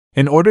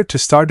In order to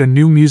start a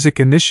new music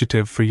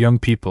initiative for young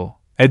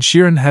people, Ed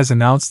Sheeran has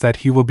announced that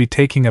he will be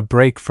taking a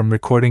break from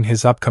recording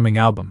his upcoming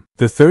album.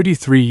 The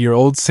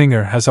 33-year-old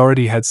singer has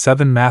already had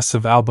 7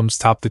 massive albums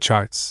top the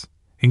charts,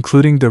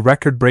 including the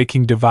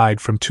record-breaking Divide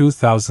from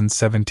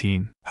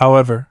 2017.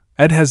 However,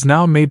 Ed has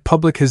now made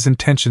public his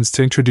intentions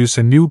to introduce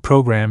a new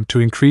program to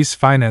increase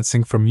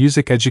financing for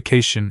music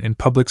education in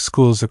public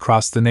schools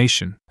across the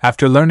nation.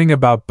 After learning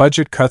about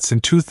budget cuts in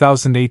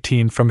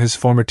 2018 from his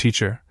former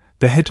teacher,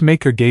 the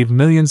hitmaker gave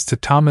millions to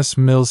Thomas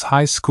Mills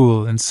High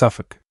School in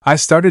Suffolk. "I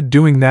started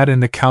doing that in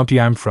the county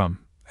I'm from,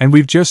 and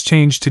we've just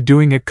changed to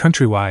doing it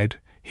countrywide,"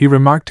 he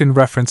remarked in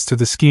reference to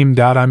the scheme.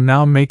 "I'm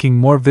now making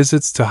more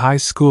visits to high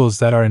schools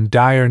that are in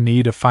dire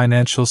need of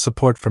financial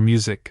support for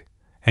music,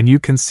 and you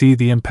can see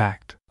the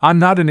impact. I'm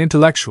not an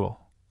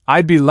intellectual.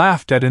 I'd be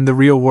laughed at in the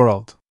real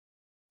world.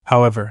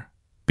 However,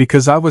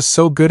 because I was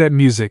so good at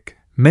music,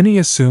 many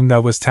assumed I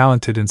was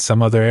talented in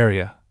some other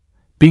area.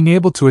 Being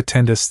able to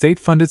attend a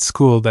state-funded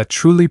school that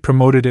truly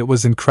promoted it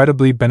was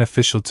incredibly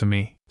beneficial to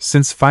me.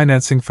 Since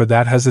financing for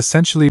that has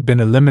essentially been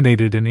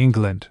eliminated in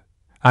England,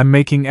 I'm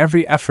making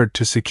every effort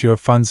to secure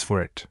funds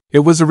for it."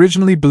 It was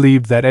originally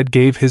believed that Ed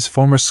gave his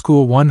former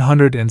school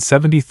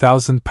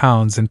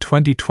 £170,000 in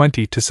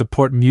 2020 to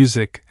support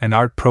music and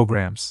art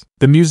programs.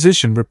 The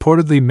musician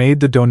reportedly made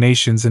the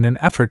donations in an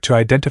effort to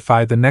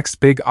identify the next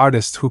big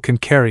artist who can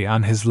carry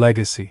on his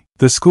legacy.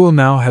 The school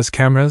now has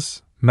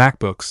cameras,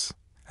 MacBooks,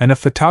 and a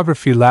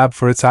photography lab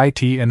for its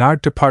IT and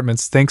art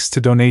departments thanks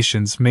to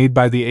donations made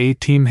by the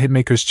A-Team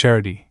Hitmakers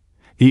charity,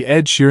 the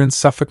Ed Sheeran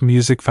Suffolk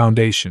Music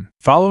Foundation.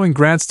 Following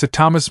grants to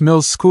Thomas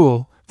Mills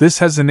School, this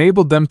has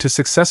enabled them to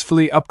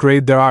successfully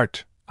upgrade their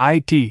art,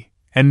 IT,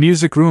 and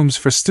music rooms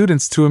for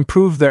students to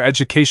improve their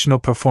educational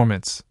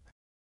performance.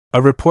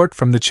 A report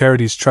from the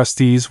charity's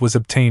trustees was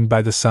obtained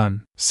by The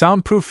Sun.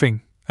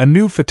 Soundproofing, a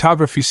new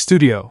photography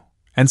studio,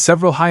 and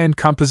several high-end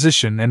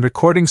composition and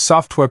recording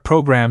software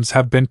programs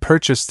have been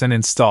purchased and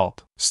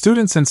installed.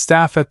 Students and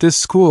staff at this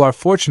school are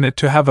fortunate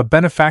to have a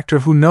benefactor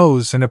who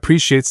knows and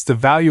appreciates the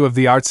value of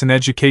the arts in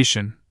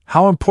education,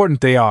 how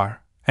important they are,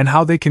 and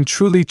how they can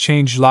truly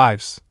change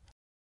lives,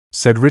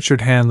 said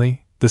Richard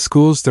Hanley, the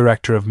school's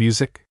director of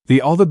music.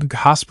 The Aldeburgh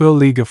Hospital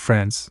League of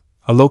Friends,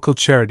 a local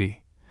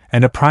charity,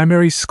 and a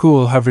primary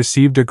school have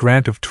received a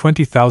grant of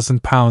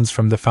 £20,000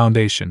 from the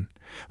foundation,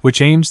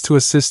 which aims to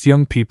assist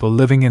young people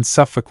living in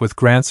Suffolk with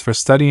grants for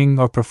studying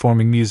or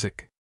performing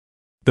music.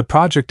 The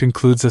project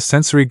includes a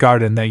sensory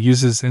garden that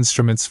uses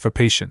instruments for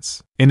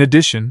patients. In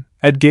addition,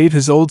 Ed gave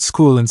his old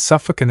school in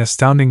Suffolk an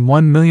astounding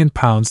 £1 million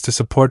to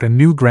support a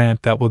new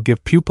grant that will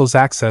give pupils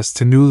access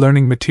to new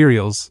learning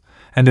materials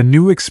and a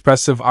new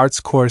expressive arts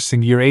course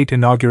in Year 8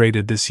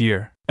 inaugurated this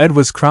year. Ed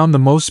was crowned the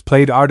most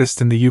played artist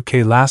in the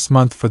UK last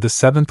month for the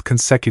 7th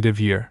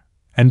consecutive year,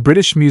 and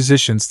British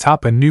musicians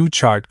top a new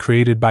chart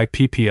created by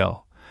PPL,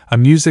 a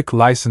music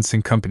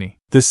licensing company.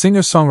 The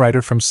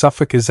singer-songwriter from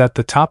Suffolk is at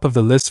the top of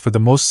the list for the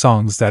most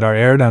songs that are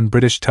aired on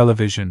British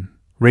television,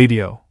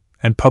 radio,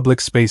 and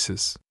public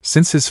spaces.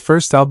 Since his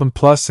first album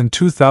Plus in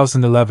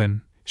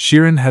 2011,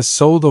 Sheeran has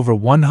sold over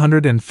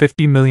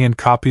 150 million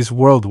copies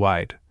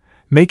worldwide,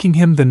 making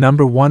him the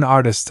 #1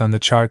 artist on the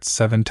charts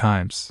 7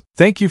 times.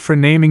 "Thank you for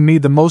naming me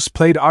the most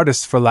played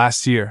artist for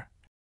last year,"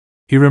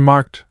 he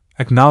remarked,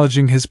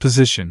 acknowledging his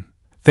position.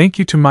 "Thank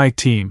you to my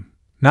team,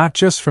 not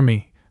just for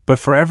me, but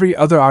for every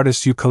other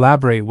artist you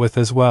collaborate with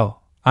as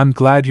well. I'm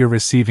glad you're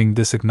receiving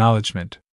this acknowledgement."